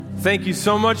Thank you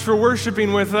so much for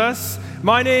worshiping with us.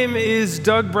 My name is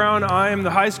Doug Brown. I am the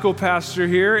high school pastor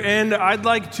here, and I'd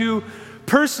like to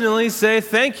personally say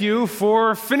thank you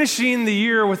for finishing the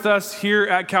year with us here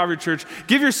at Calvary Church.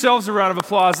 Give yourselves a round of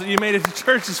applause that you made it to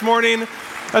church this morning.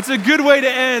 That's a good way to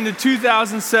end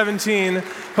 2017.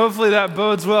 Hopefully that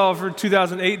bodes well for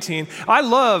 2018. I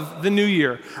love the new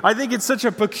year. I think it's such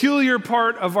a peculiar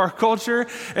part of our culture,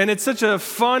 and it's such a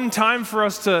fun time for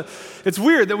us to, it's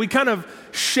weird that we kind of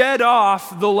shed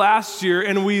off the last year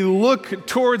and we look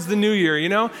towards the new year, you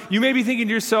know? You may be thinking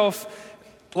to yourself,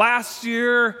 last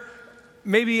year,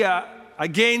 maybe I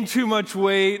gained too much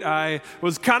weight, I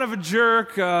was kind of a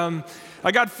jerk, I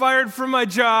got fired from my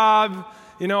job,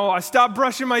 you know, I stopped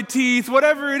brushing my teeth,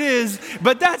 whatever it is,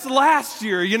 but that's last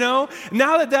year, you know?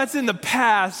 Now that that's in the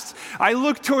past, I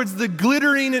look towards the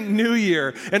glittering new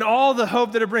year and all the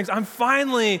hope that it brings. I'm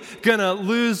finally gonna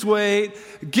lose weight,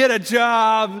 get a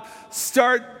job,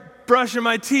 start brushing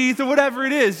my teeth, or whatever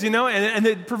it is, you know? And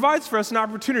it provides for us an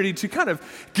opportunity to kind of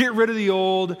get rid of the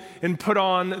old and put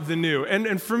on the new.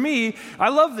 And for me, I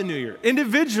love the new year.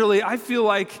 Individually, I feel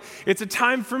like it's a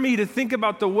time for me to think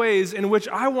about the ways in which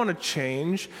I want to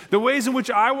change, the ways in which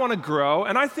I want to grow.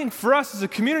 And I think for us as a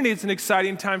community, it's an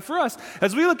exciting time for us.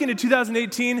 As we look into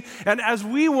 2018, and as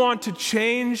we want to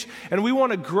change and we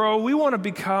want to grow, we want to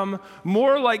become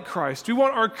more like Christ. We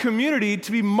want our community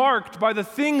to be marked by the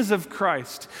things of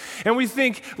Christ. And we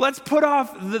think, let's put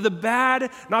off the bad,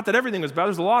 not that everything was bad,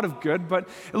 there's a lot of good, but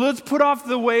let's put off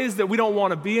the ways that we don't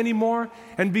want to be anymore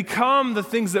and become the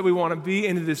things that we want to be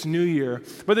into this new year.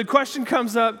 But the question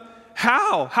comes up,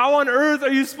 how? How on earth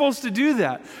are you supposed to do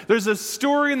that? There's a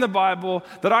story in the Bible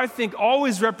that I think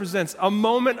always represents a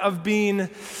moment of being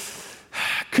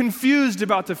confused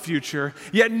about the future,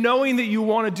 yet knowing that you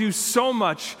want to do so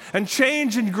much and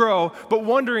change and grow, but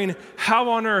wondering how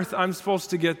on earth I'm supposed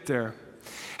to get there.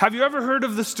 Have you ever heard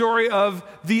of the story of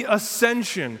the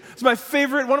ascension? It's one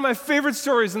of my favorite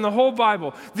stories in the whole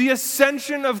Bible. The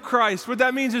ascension of Christ. What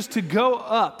that means is to go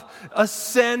up,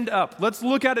 ascend up. Let's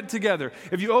look at it together.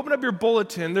 If you open up your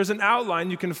bulletin, there's an outline.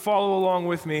 You can follow along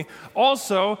with me.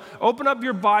 Also, open up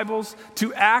your Bibles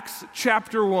to Acts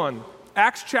chapter 1.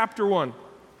 Acts chapter 1.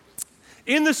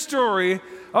 In the story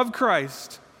of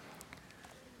Christ,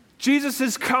 Jesus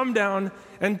has come down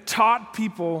and taught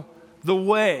people the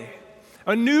way.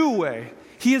 A new way.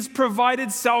 He has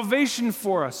provided salvation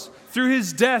for us through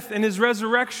his death and his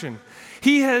resurrection.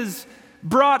 He has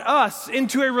brought us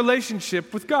into a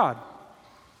relationship with God.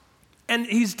 And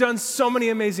he's done so many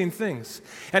amazing things.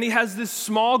 And he has this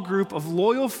small group of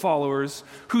loyal followers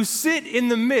who sit in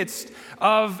the midst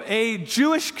of a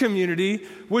Jewish community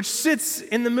which sits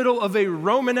in the middle of a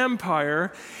Roman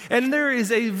Empire. And there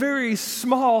is a very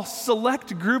small,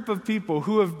 select group of people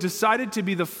who have decided to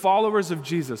be the followers of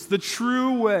Jesus, the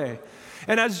true way.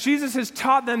 And as Jesus has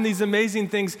taught them these amazing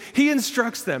things, he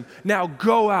instructs them, now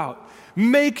go out.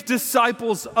 Make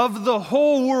disciples of the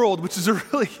whole world, which is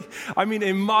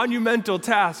a monumental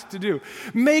task to do.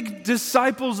 Make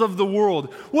disciples of the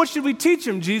world. What should we teach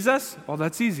them, Jesus? Well,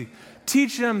 that's easy.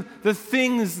 Teach them the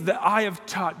things that I have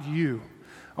taught you.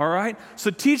 All right?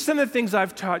 So teach them the things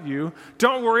I've taught you.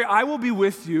 Don't worry, I will be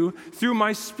with you through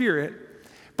my Spirit.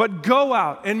 But go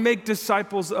out and make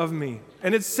disciples of me.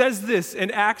 And it says this in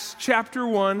Acts chapter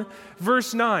 1,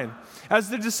 verse 9. As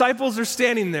the disciples are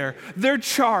standing there, they're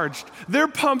charged, they're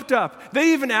pumped up.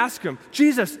 They even ask him,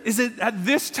 Jesus, is it at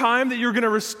this time that you're going to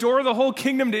restore the whole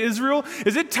kingdom to Israel?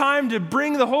 Is it time to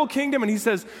bring the whole kingdom? And he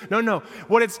says, no.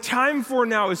 What it's time for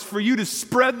now is for you to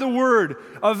spread the word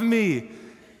of me.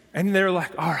 And they're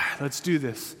like, all right, let's do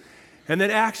this. And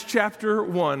then Acts chapter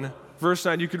 1, verse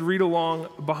 9, you could read along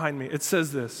behind me. It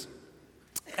says this.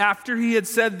 After he had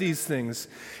said these things,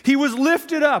 he was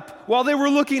lifted up while they were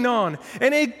looking on,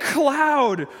 and a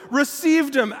cloud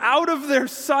received him out of their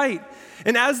sight.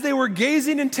 And as they were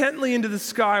gazing intently into the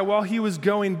sky while he was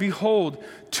going, behold,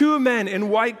 two men in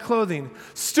white clothing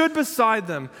stood beside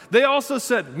them. They also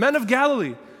said, Men of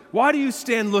Galilee, why do you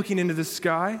stand looking into the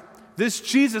sky? This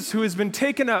Jesus who has been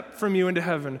taken up from you into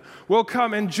heaven will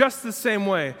come in just the same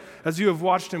way as you have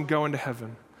watched him go into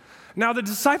heaven. Now the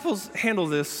disciples handle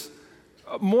this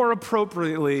more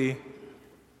appropriately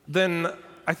than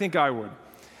I think I would.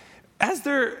 As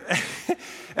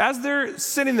they're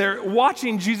sitting there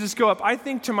watching Jesus go up, I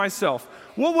think to myself,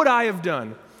 what would I have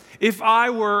done if I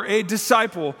were a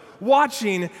disciple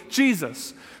watching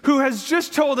Jesus, who has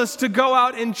just told us to go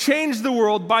out and change the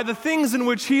world by the things in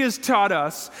which he has taught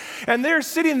us. And they're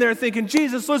sitting there thinking,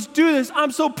 Jesus, let's do this.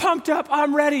 I'm so pumped up.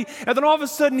 I'm ready. And then all of a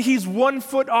sudden, he's 1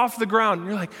 foot off the ground. And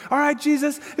you're like, all right,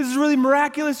 Jesus, this is really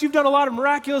miraculous. You've done a lot of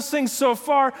miraculous things so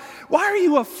far. Why are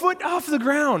you a foot off the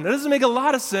ground? That doesn't make a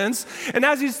lot of sense. And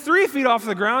as he's 3 feet off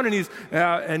the ground and he's,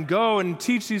 and go and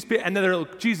teach these people, and then they're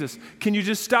like, Jesus, can you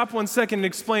just stop 1 second and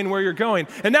explain where you're going?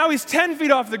 And now he's 10 feet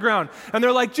off the ground. And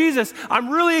they're like, Jesus, I'm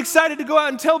really excited to go out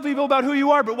and tell people about who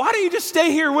you are, but why don't you just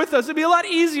stay here with us? It'd be a lot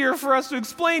easier for us to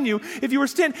explain you if you were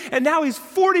standing. And now he's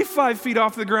 45 feet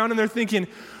off the ground, and they're thinking,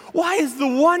 why is the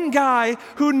one guy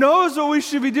who knows what we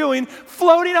should be doing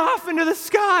floating off into the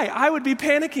sky? I would be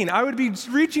panicking. I would be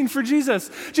reaching for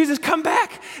Jesus. Jesus, come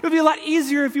back. It would be a lot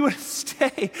easier if you would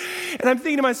stay. And I'm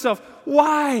thinking to myself,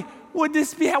 why would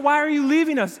this be? Why are you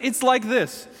leaving us? It's like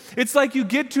this. It's like you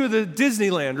get to the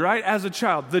Disneyland, right, as a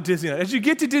child, the Disneyland. As you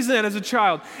get to Disneyland as a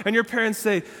child, and your parents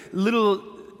say, little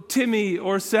Timmy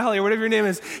or Sally or whatever your name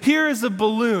is, here is a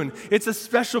balloon. It's a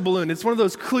special balloon. It's one of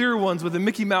those clear ones with a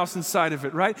Mickey Mouse inside of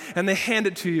it, right? And they hand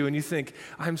it to you, and you think,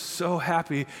 I'm so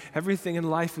happy. Everything in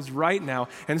life is right now.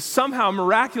 And somehow,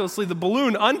 miraculously, the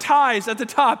balloon unties at the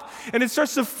top, and it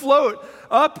starts to float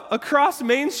up across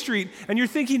Main Street, and you're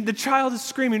thinking, the child is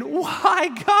screaming, why,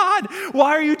 God? Why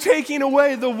are you taking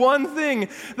away the one thing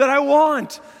that I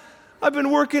want? I've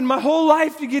been working my whole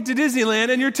life to get to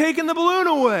Disneyland, and you're taking the balloon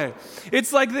away.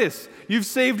 It's like this. You've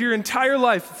saved your entire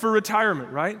life for retirement,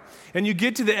 right? And you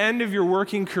get to the end of your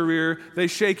working career, they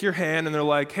shake your hand, and they're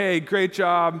like, hey, great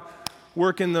job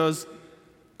working those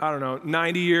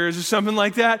 90 years or something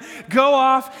like that. Go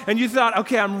off, and you thought,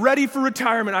 okay, I'm ready for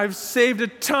retirement. I've saved a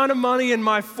ton of money in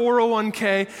my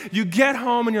 401k. You get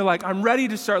home, and you're like, I'm ready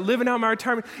to start living out my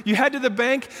retirement. You head to the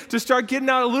bank to start getting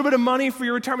out a little bit of money for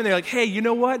your retirement. They're like, hey, you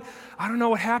know what? I don't know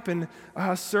what happened.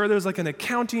 Sir, there's like an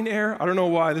accounting error. I don't know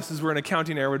why this is where an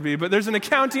accounting error would be, but there's an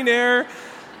accounting error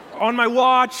on my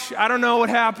watch. I don't know what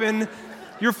happened.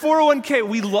 Your 401k,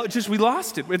 we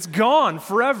lost it. It's gone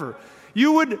forever.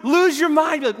 You would lose your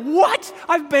mind, like, what?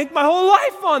 I've banked my whole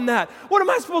life on that. What am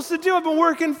I supposed to do? I've been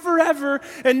working forever,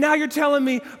 and now you're telling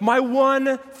me my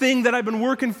one thing that I've been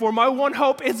working for, my one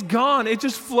hope, it's gone. It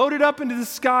just floated up into the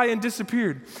sky and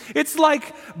disappeared. It's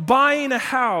like buying a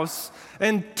house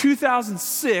in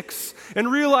 2006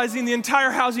 and realizing the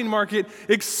entire housing market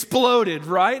exploded,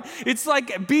 right? It's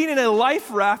like being in a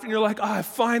life raft, and you're like,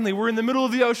 finally, we're in the middle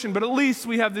of the ocean, but at least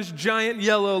we have this giant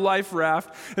yellow life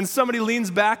raft, and somebody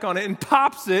leans back on it and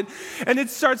pops it, and it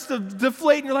starts to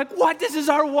deflate, and you're like, what? This is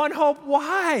our one hope.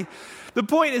 Why? The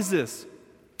point is this.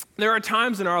 There are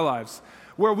times in our lives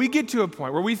where we get to a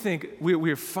point where we think we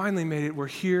have finally made it, we're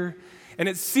here, and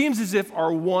it seems as if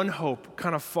our one hope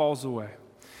kind of falls away.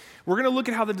 We're going to look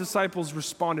at how the disciples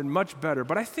responded much better,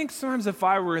 but I think sometimes if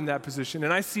I were in that position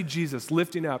and I see Jesus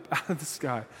lifting up out of the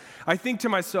sky, I think to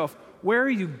myself, where are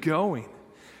you going?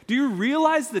 Do you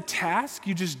realize the task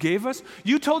you just gave us?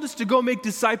 You told us to go make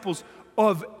disciples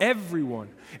of everyone,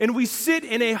 and we sit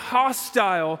in a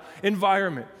hostile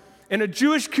environment, in a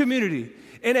Jewish community,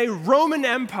 in a Roman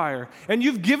Empire, and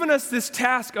you've given us this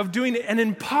task of doing an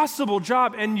impossible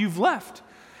job, and you've left.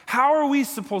 How are we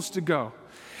supposed to go?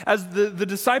 As the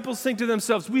disciples think to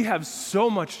themselves, we have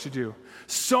so much to do,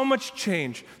 so much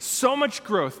change, so much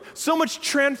growth, so much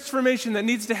transformation that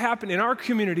needs to happen in our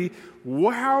community.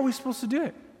 How are we supposed to do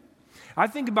it? I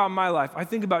think about my life. I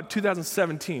think about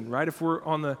 2017, right? If we're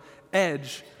on the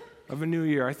edge of a new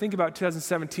year, I think about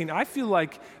 2017. I feel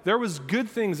like there was good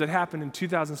things that happened in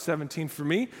 2017 for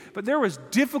me, but there was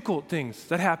difficult things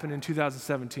that happened in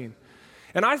 2017.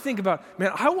 And I think about,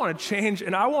 man, I want to change,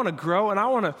 and I want to grow, and I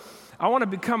want to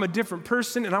become a different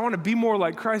person, and I want to be more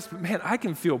like Christ, but man, I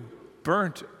can feel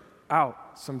burnt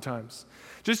out sometimes.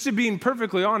 Just to being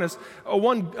perfectly honest,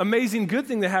 one amazing good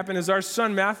thing that happened is our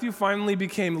son Matthew finally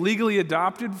became legally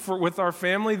adopted with our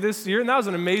family this year, and that was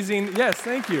an amazing, yes,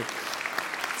 thank you.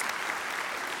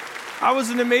 That was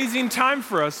an amazing time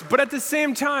for us, but at the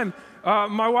same time,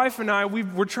 my wife and I,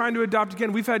 we're trying to adopt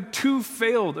again. We've had 2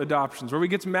 failed adoptions where we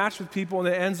get matched with people and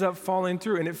it ends up falling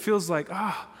through, and it feels like,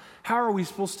 how are we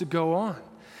supposed to go on?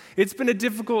 It's been a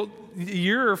difficult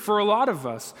year for a lot of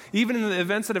us, even in the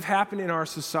events that have happened in our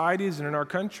societies and in our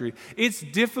country. It's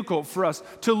difficult for us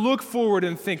to look forward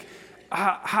and think,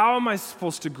 how am I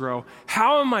supposed to grow?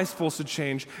 How am I supposed to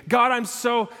change? God, I'm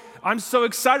so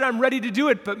excited, I'm ready to do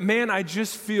it, but man, I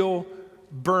just feel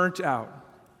burnt out.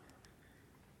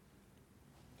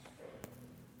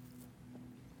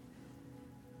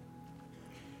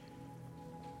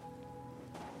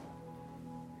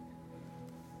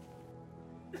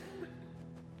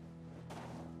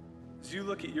 As you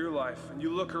look at your life and you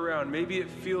look around, maybe it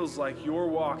feels like you're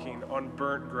walking on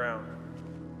burnt ground.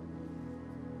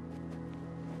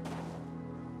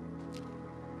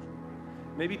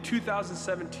 Maybe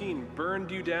 2017 burned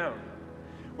you down.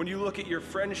 When you look at your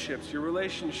friendships, your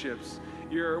relationships,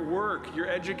 your work, your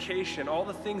education, all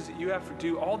the things that you have to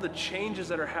do, all the changes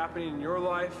that are happening in your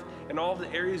life, and all the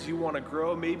areas you want to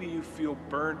grow, maybe you feel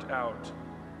burnt out.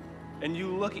 And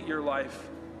you look at your life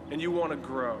and you want to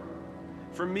grow.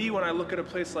 For me, when I look at a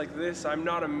place like this, I'm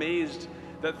not amazed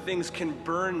that things can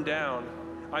burn down.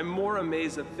 I'm more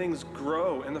amazed that things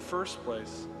grow in the first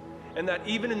place. And that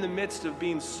even in the midst of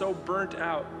being so burnt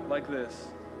out like this,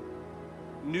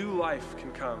 new life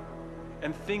can come.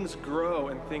 And things grow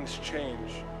and things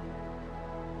change.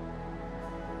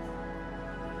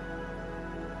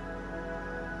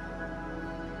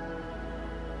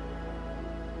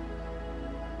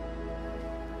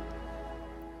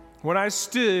 When I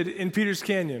stood in Peters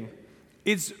Canyon,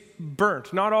 it's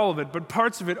burnt, not all of it, but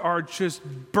parts of it are just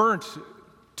burnt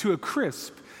to a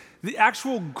crisp. The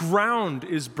actual ground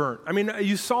is burnt. I mean,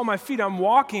 you saw my feet. I'm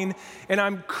walking and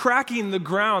I'm cracking the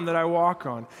ground that I walk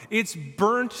on. It's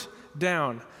burnt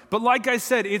down. But like I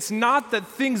said, it's not that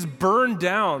things burn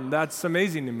down that's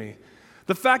amazing to me.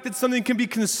 The fact that something can be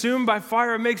consumed by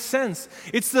fire makes sense.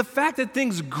 It's the fact that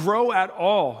things grow at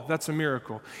all that's a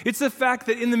miracle. It's the fact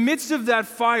that in the midst of that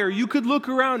fire, you could look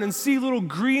around and see little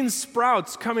green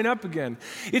sprouts coming up again.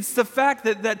 It's the fact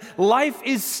that life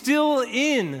is still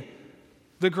in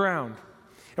the ground.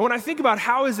 And when I think about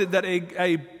how is it that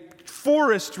a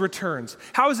forest returns,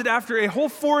 how is it after a whole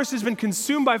forest has been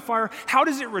consumed by fire, how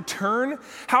does it return?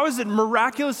 How does it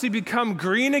miraculously become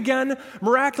green again,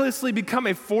 miraculously become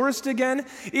a forest again?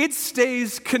 It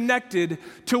stays connected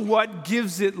to what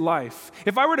gives it life.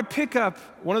 If I were to pick up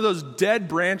one of those dead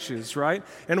branches, right,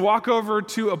 and walk over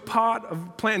to a pot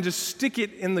of plant and just stick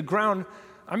it in the ground,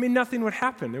 I mean, nothing would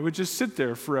happen. It would just sit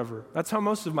there forever. That's how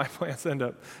most of my plants end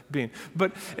up being.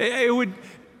 But it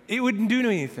wouldn't do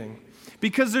anything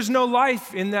because there's no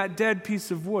life in that dead piece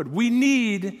of wood. We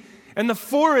need, and the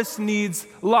forest needs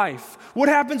life. What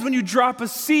happens when you drop a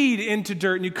seed into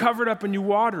dirt and you cover it up and you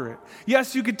water it?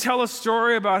 Yes, you could tell a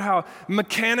story about how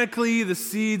mechanically the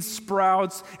seed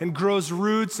sprouts and grows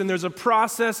roots, and there's a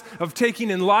process of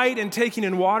taking in light and taking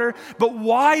in water. But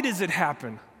why does it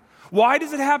happen? Why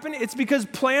does it happen? It's because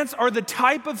plants are the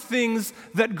type of things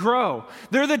that grow.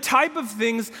 They're the type of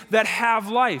things that have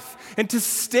life. And to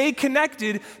stay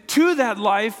connected to that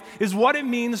life is what it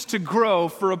means to grow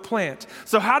for a plant.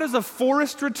 So how does a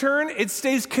forest return? It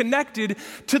stays connected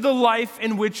to the life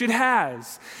in which it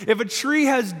has. If a tree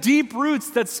has deep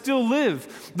roots that still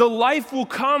live, the life will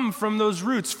come from those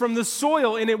roots, from the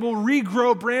soil, and it will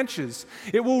regrow branches.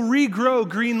 It will regrow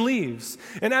green leaves.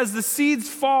 And as the seeds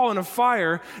fall in a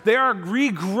fire, they are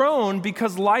regrown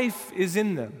because life is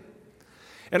in them.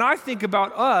 And I think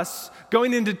about us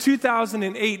going into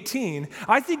 2018.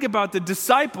 I think about the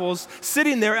disciples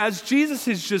sitting there as Jesus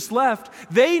has just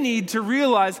left. They need to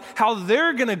realize how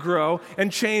they're going to grow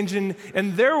and change in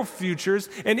their futures.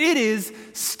 And it is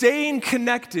staying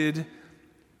connected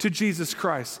to Jesus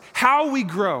Christ. How we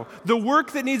grow. The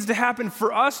work that needs to happen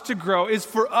for us to grow is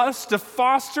for us to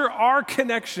foster our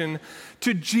connection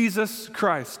to Jesus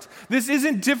Christ. This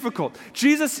isn't difficult.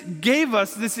 Jesus gave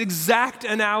us this exact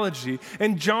analogy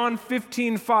in John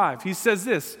 15:5. He says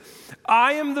this,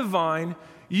 "I am the vine,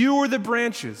 you are the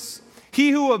branches. He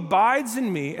who abides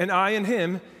in me and I in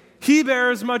him, he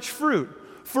bears much fruit.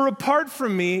 For apart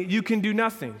from me, you can do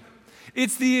nothing."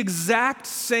 It's the exact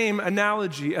same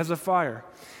analogy as a fire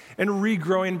and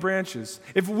regrowing branches.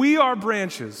 If we are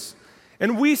branches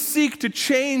and we seek to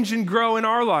change and grow in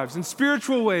our lives in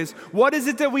spiritual ways, what is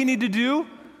it that we need to do?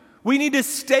 We need to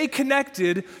stay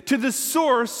connected to the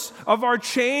source of our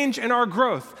change and our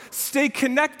growth. Stay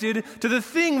connected to the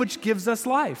thing which gives us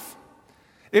life.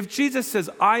 If Jesus says,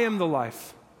 "I am the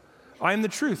life, I am the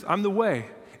truth, I'm the way,"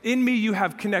 in me you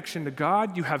have connection to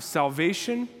God, you have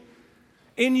salvation.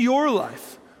 In your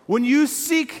life, when you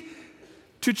seek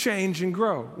to change and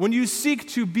grow, when you seek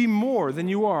to be more than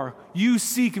you are, you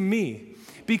seek me.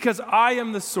 Because I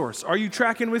am the source. Are you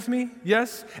tracking with me?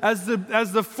 Yes? As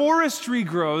the forestry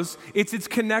grows, it's its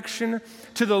connection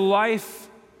to the life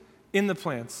in the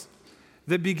plants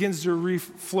that begins to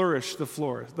flourish the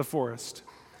forest.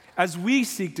 As we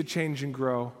seek to change and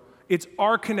grow, it's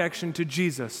our connection to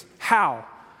Jesus. How?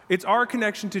 It's our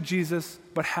connection to Jesus,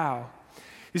 but how?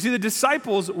 You see, the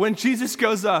disciples, when Jesus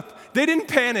goes up, they didn't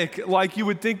panic like you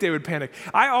would think they would panic.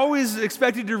 I always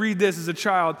expected to read this as a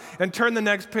child and turn the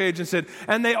next page and said,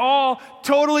 and they all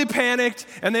totally panicked,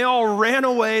 and they all ran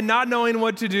away not knowing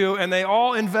what to do, and they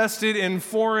all invested in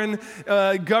foreign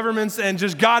governments and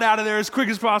just got out of there as quick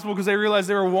as possible because they realized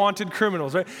they were wanted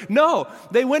criminals, right? No,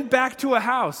 they went back to a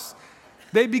house.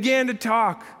 They began to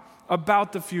talk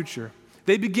about the future.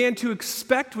 They began to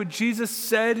expect what Jesus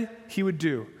said he would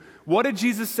do. What did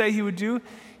Jesus say he would do?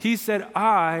 He said,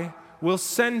 I will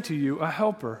send to you a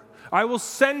helper. I will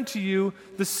send to you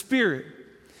the Spirit.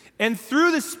 And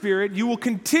through the Spirit, you will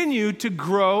continue to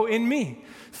grow in me.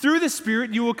 Through the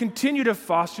Spirit, you will continue to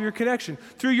foster your connection.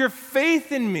 Through your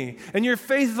faith in me and your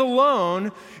faith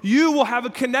alone, you will have a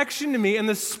connection to me and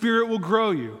the Spirit will grow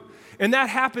you. And that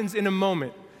happens in a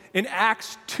moment. In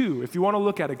Acts 2, if you want to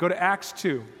look at it, go to Acts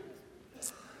 2.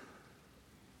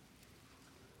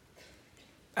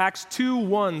 Acts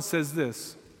 2:1 says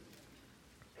this.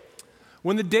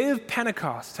 When the day of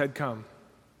Pentecost had come,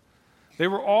 they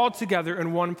were all together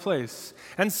in one place.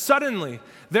 And suddenly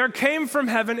there came from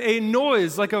heaven a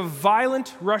noise like a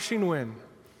violent rushing wind.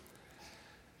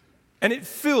 And it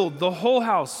filled the whole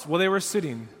house where they were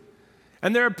sitting.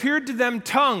 And there appeared to them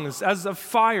tongues as of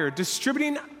fire,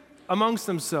 distributing amongst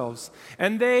themselves.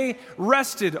 And they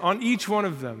rested on each one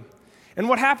of them. And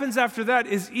what happens after that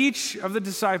is each of the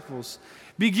disciples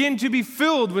begin to be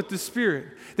filled with the Spirit.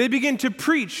 They begin to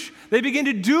preach. They begin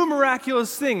to do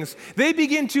miraculous things. They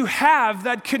begin to have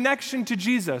that connection to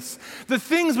Jesus. The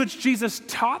things which Jesus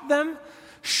taught them,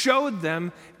 showed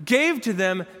them, gave to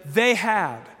them, they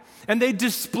had. And they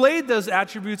displayed those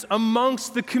attributes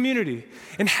amongst the community.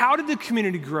 And how did the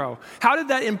community grow? How did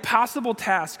that impossible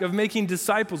task of making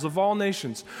disciples of all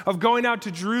nations, of going out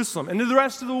to Jerusalem and to the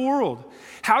rest of the world,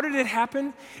 how did it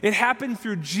happen? It happened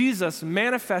through Jesus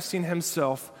manifesting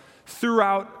himself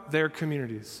throughout their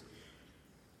communities.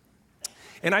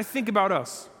 And I think about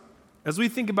us, as we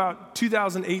think about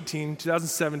 2018,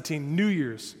 2017, New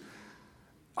Year's.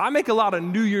 I make a lot of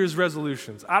New Year's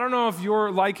resolutions. I don't know if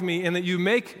you're like me in that you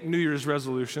make New Year's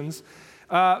resolutions,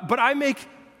 but I make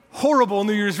horrible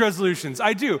New Year's resolutions.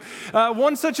 I do.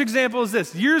 One such example is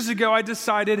this. Years ago, I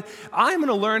decided I'm going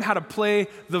to learn how to play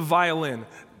the violin.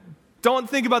 Don't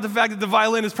think about the fact that the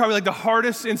violin is probably like the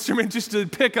hardest instrument just to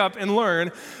pick up and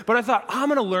learn, but I thought, I'm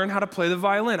going to learn how to play the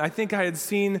violin. I think I had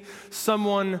seen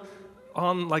someone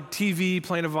on like TV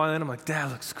playing a violin. I'm like, that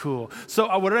looks cool.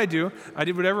 So what did I do? I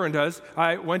did what everyone does.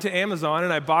 I went to Amazon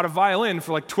and I bought a violin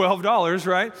for like $12,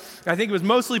 right? I think it was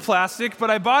mostly plastic, but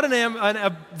I bought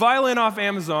a violin off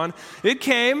Amazon. It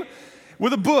came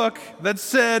with a book that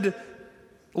said,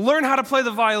 learn how to play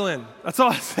the violin. That's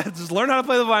all it said. Just learn how to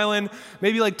play the violin,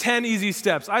 maybe like 10 easy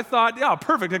steps. I thought, yeah,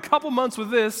 perfect. A couple months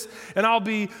with this, and I'll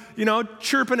be,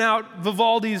 chirping out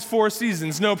Vivaldi's Four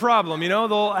Seasons, no problem.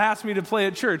 They'll ask me to play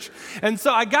at church. And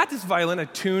so I got this violin, I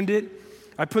tuned it,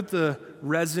 I put the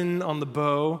resin on the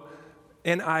bow,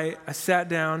 and I sat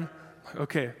down.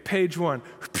 Okay, page 1.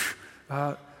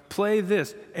 Play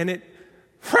this. And it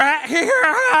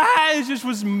just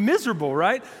was miserable,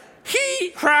 right?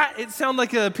 It sounded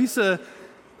like a piece of,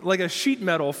 like a sheet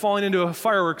metal falling into a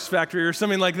fireworks factory or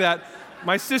something like that.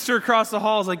 My sister across the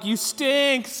hall is like, you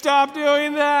stink, stop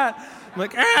doing that. I'm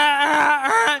like,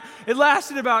 It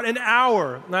lasted about an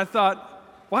hour. And I thought,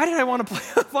 why did I want to play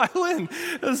a violin?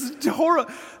 This is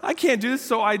horrible. I can't do this.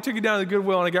 So I took it down to the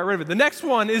Goodwill and I got rid of it. The next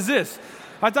one is this.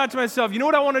 I thought to myself, you know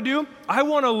what I want to do? I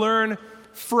want to learn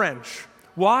French.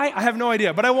 Why? I have no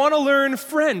idea, but I want to learn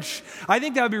French. I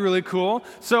think that would be really cool.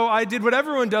 So I did what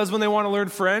everyone does when they want to learn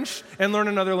French and learn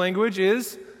another language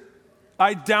is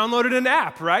I downloaded an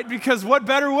app, right? Because what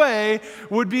better way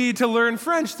would be to learn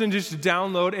French than just to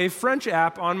download a French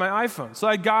app on my iPhone? So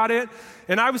I got it,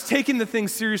 and I was taking the thing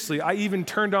seriously. I even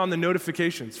turned on the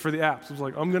notifications for the apps. I was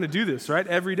like, I'm going to do this, right?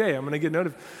 Every day I'm going to get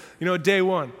notified. Day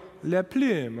 1, la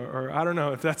plume, or I don't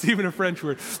know if that's even a French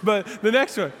word. But the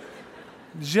next one,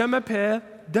 je m'appelle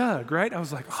Doug, right? I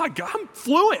was like, I'm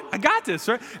fluent. I got this,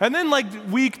 right? And then like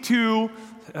week 2,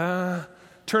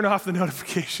 turn off the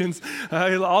notifications.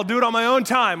 I'll do it on my own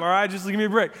time, all right? Just give me a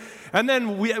break. And then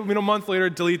a month later,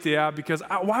 delete the app because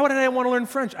why would I want to learn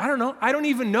French? I don't know. I don't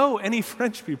even know any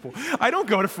French people. I don't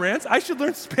go to France. I should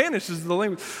learn Spanish as the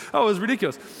language. Oh, it was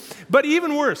ridiculous. But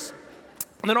even worse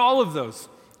than all of those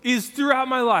is throughout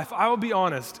my life, I will be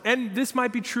honest, and this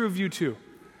might be true of you too,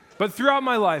 but throughout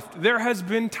my life, there has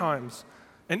been times,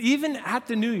 and even at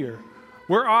the New Year,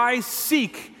 where I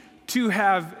seek to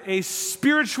have a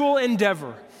spiritual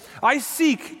endeavor. I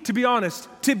seek, to be honest,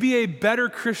 to be a better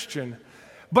Christian,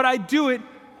 but I do it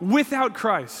without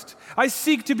Christ. I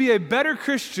seek to be a better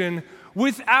Christian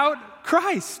without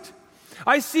Christ.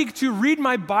 I seek to read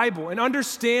my Bible and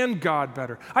understand God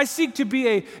better. I seek to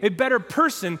be a better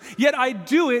person, yet I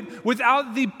do it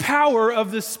without the power of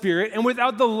the Spirit and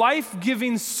without the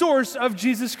life-giving source of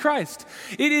Jesus Christ.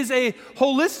 It is a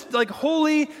holistic,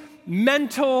 holy,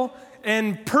 mental,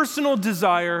 and personal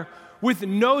desire with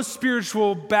no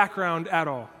spiritual background at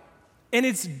all. And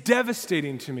it's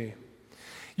devastating to me.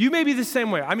 You may be the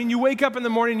same way. I mean, you wake up in the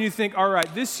morning and you think, all right,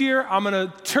 this year I'm going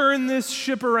to turn this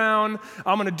ship around.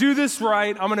 I'm going to do this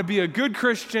right. I'm going to be a good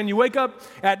Christian. You wake up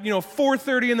at,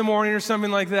 4:30 in the morning or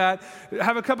something like that,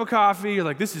 have a cup of coffee. You're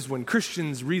like, this is when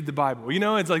Christians read the Bible.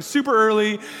 It's like super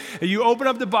early. And you open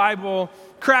up the Bible,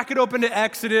 crack it open to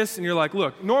Exodus, and you're like,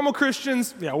 look, normal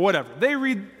Christians, whatever. They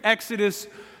read Exodus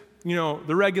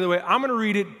the regular way. I'm going to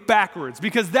read it backwards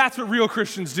because that's what real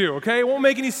Christians do, okay? It won't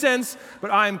make any sense,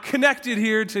 but I'm connected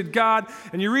here to God.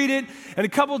 And you read it, and a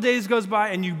couple of days goes by,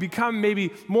 and you become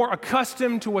maybe more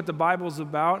accustomed to what the Bible's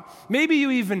about. Maybe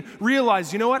you even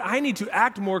realize, I need to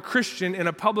act more Christian in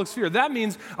a public sphere. That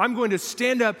means I'm going to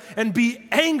stand up and be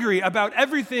angry about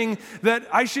everything that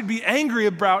I should be angry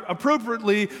about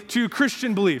appropriately to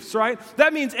Christian beliefs, right?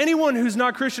 That means anyone who's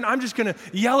not Christian, I'm just going to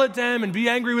yell at them and be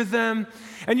angry with them.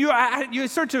 And you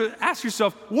start to ask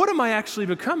yourself, what am I actually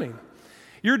becoming?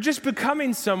 You're just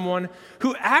becoming someone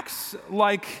who acts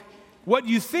like what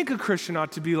you think a Christian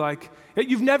ought to be like, yet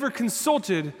you've never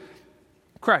consulted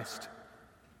Christ.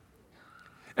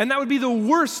 And that would be the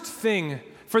worst thing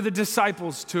for the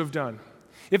disciples to have done.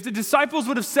 If the disciples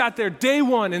would have sat there day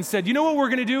one and said, you know what we're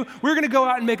going to do? We're going to go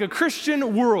out and make a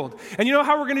Christian world. And you know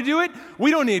how we're going to do it?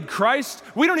 We don't need Christ.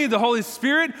 We don't need the Holy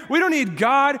Spirit. We don't need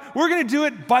God. We're going to do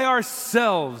it by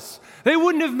ourselves. They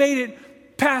wouldn't have made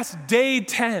it past day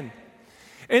 10.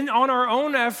 And on our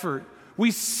own effort,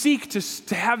 we seek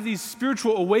to have these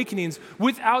spiritual awakenings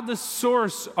without the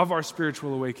source of our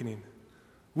spiritual awakening.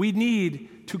 We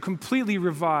need to completely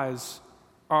revise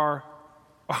our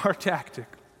tactic.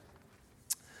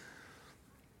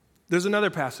 There's another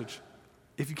passage.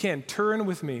 If you can, turn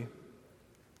with me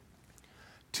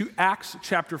to Acts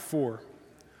chapter 4.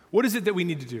 What is it that we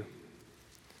need to do?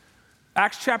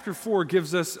 Acts chapter 4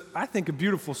 gives us, I think, a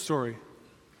beautiful story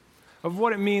of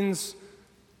what it means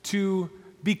to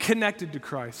be connected to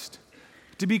Christ,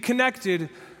 to be connected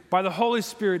by the Holy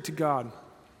Spirit to God.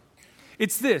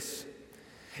 It's this.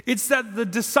 It's that the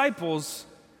disciples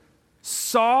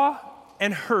saw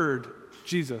and heard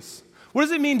Jesus. What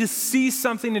does it mean to see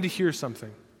something and to hear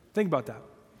something? Think about that.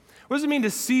 What does it mean to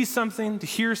see something, to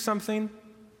hear something?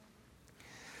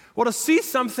 Well, to see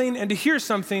something and to hear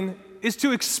something is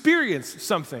to experience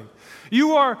something.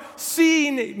 You are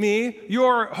seeing me,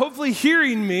 you're hopefully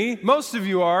hearing me, most of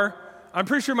you are. I'm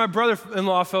pretty sure my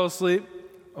brother-in-law fell asleep.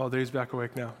 Oh, there he's back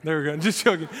awake now. There we go, just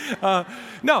joking.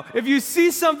 No, if you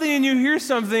see something and you hear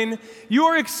something,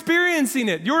 you're experiencing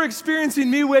it. You're experiencing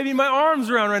me waving my arms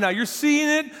around right now. You're seeing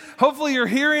it, hopefully you're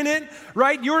hearing it,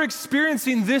 right? You're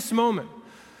experiencing this moment.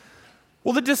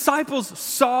 Well, the disciples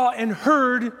saw and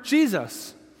heard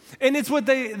Jesus. And it's what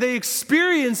they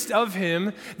experienced of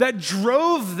him that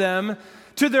drove them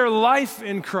to their life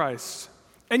in Christ.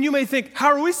 And you may think, how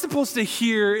are we supposed to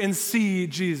hear and see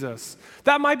Jesus?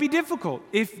 That might be difficult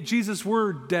if Jesus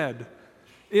were dead,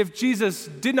 if Jesus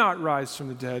did not rise from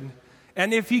the dead,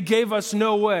 and if he gave us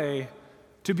no way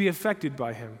to be affected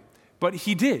by him. But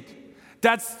he did.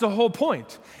 That's the whole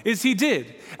point, is he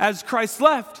did. As Christ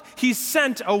left, he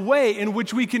sent a way in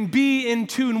which we can be in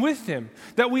tune with him,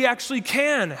 that we actually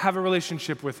can have a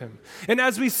relationship with him. And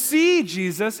as we see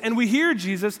Jesus and we hear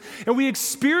Jesus and we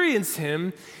experience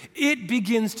him, it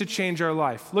begins to change our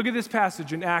life. Look at this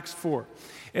passage in Acts 4.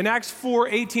 In Acts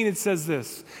 4:18, it says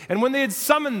this, and when they had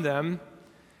summoned them,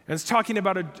 and it's talking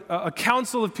about a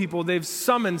council of people, they've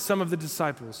summoned some of the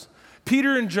disciples.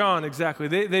 Peter and John, exactly.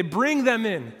 They bring them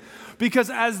in because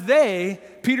as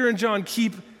Peter and John,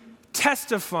 keep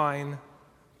testifying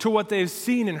to what they've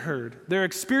seen and heard, their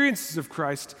experiences of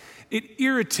Christ, it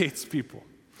irritates people.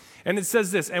 And it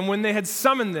says this, and when they had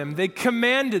summoned them, they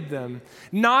commanded them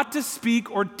not to speak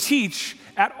or teach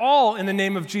at all in the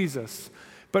name of Jesus.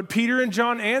 But Peter and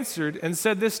John answered and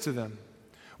said this to them,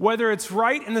 whether it's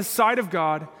right in the sight of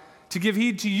God to give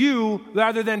heed to you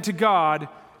rather than to God,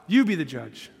 you be the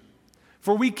judge.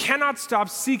 For we cannot stop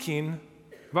seeking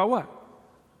about what?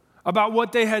 About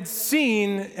what they had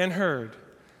seen and heard.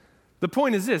 The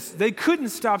point is this, they couldn't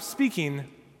stop speaking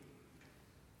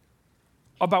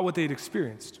about what they'd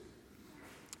experienced.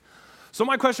 So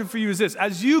my question for you is this,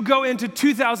 as you go into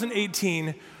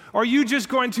 2018, are you just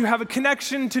going to have a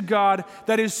connection to God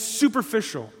that is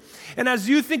superficial? And as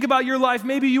you think about your life,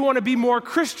 maybe you want to be more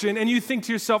Christian and you think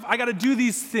to yourself, I got to do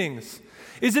these things.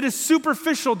 Is it a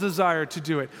superficial desire to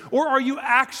do it? Or are you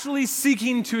actually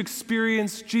seeking to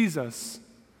experience Jesus?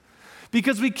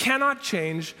 Because we cannot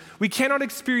change, we cannot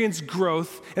experience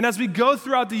growth, and as we go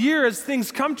throughout the year, as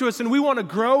things come to us and we want to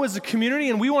grow as a community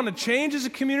and we want to change as a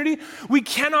community, we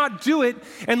cannot do it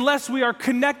unless we are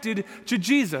connected to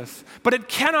Jesus. But it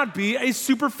cannot be a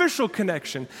superficial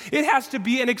connection. It has to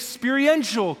be an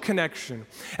experiential connection.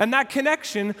 And that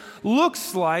connection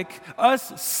looks like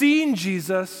us seeing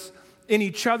Jesus in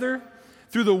each other,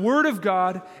 through the Word of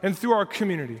God, and through our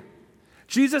community.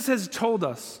 Jesus has told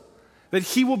us that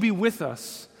He will be with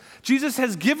us. Jesus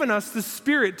has given us the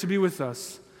Spirit to be with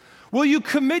us. Will you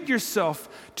commit yourself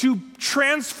to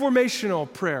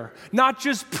transformational prayer, not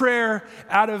just prayer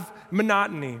out of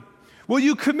monotony? Will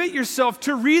you commit yourself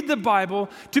to read the Bible,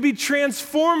 to be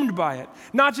transformed by it,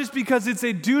 not just because it's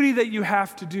a duty that you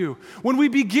have to do? When we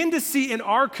begin to see in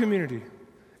our community,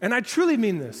 and I truly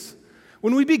mean this,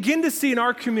 when we begin to see in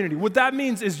our community, what that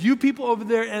means is you people over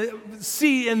there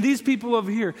see and these people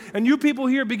over here, and you people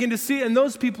here begin to see and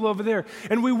those people over there,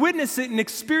 and we witness it and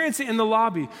experience it in the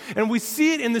lobby, and we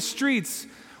see it in the streets.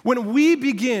 When we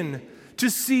begin to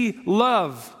see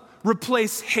love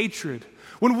replace hatred,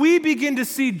 when we begin to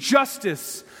see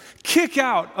justice kick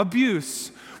out abuse,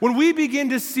 when we begin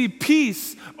to see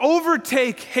peace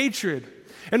overtake hatred,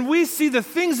 and we see the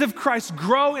things of Christ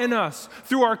grow in us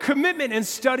through our commitment and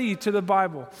study to the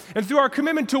Bible and through our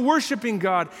commitment to worshiping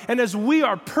God. And as we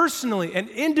are personally and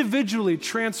individually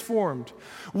transformed,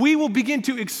 we will begin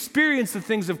to experience the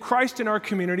things of Christ in our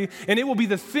community, and it will be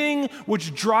the thing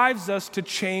which drives us to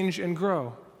change and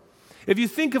grow. If you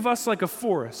think of us like a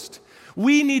forest,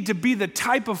 we need to be the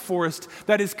type of forest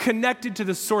that is connected to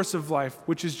the source of life,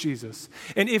 which is Jesus.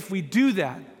 And if we do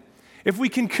that, if we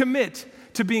can commit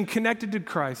to being connected to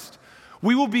Christ,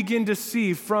 we will begin to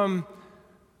see from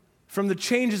the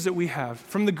changes that we have,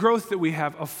 from the growth that we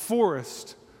have, a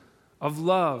forest of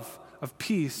love, of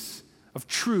peace, of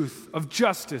truth, of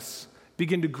justice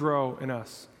begin to grow in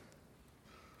us.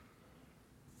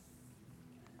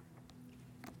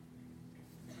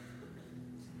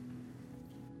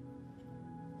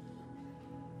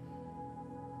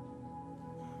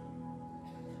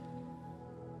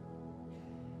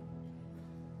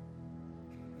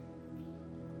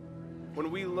 When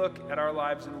we look at our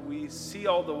lives and we see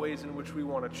all the ways in which we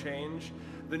want to change,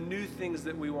 the new things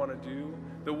that we want to do,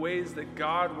 the ways that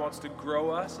God wants to grow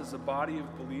us as a body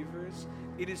of believers,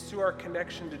 it is through our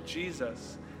connection to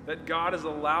Jesus that God is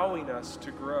allowing us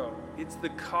to grow. It's the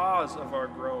cause of our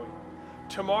growing.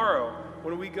 Tomorrow,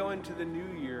 when we go into the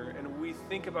new year and we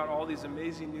think about all these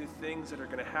amazing new things that are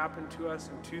going to happen to us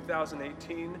in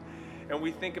 2018, and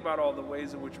we think about all the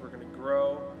ways in which we're going to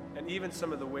grow, and even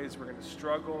some of the ways we're going to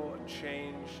struggle and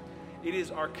change, it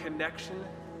is our connection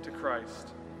to Christ.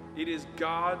 It is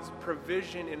God's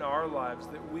provision in our lives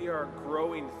that we are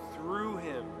growing through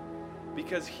Him,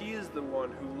 because He is the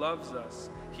one who loves us.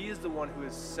 He is the one who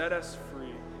has set us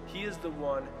free. He is the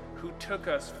one who took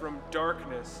us from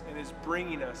darkness and is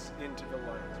bringing us into the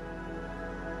light.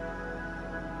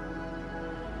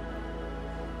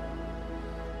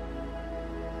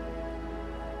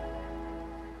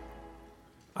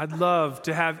 I'd love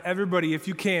to have everybody, if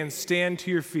you can, stand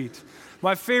to your feet.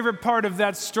 My favorite part of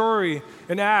that story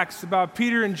in Acts about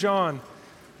Peter and John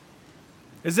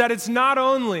is that it's not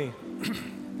only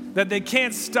that they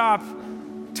can't stop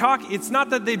talking, it's not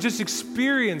that they just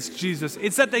experienced Jesus,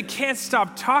 it's that they can't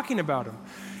stop talking about Him.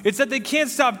 It's that they can't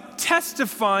stop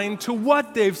testifying to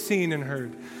what they've seen and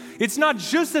heard. It's not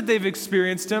just that they've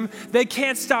experienced Him, they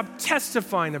can't stop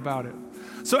testifying about it.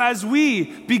 So as we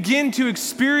begin to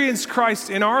experience Christ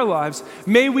in our lives,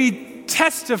 may we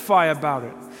testify about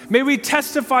it. May we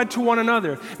testify to one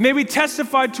another. May we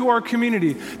testify to our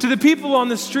community, to the people on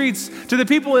the streets, to the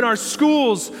people in our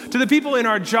schools, to the people in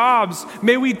our jobs.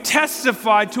 May we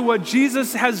testify to what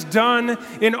Jesus has done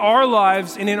in our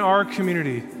lives and in our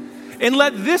community. And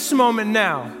let this moment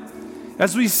now,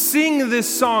 as we sing this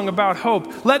song about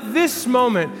hope, let this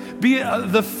moment be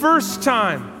the first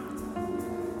time,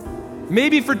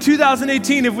 maybe for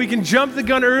 2018, if we can jump the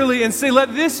gun early and say,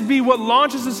 let this be what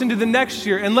launches us into the next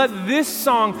year, and let this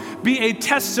song be a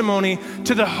testimony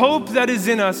to the hope that is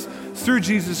in us through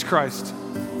Jesus Christ.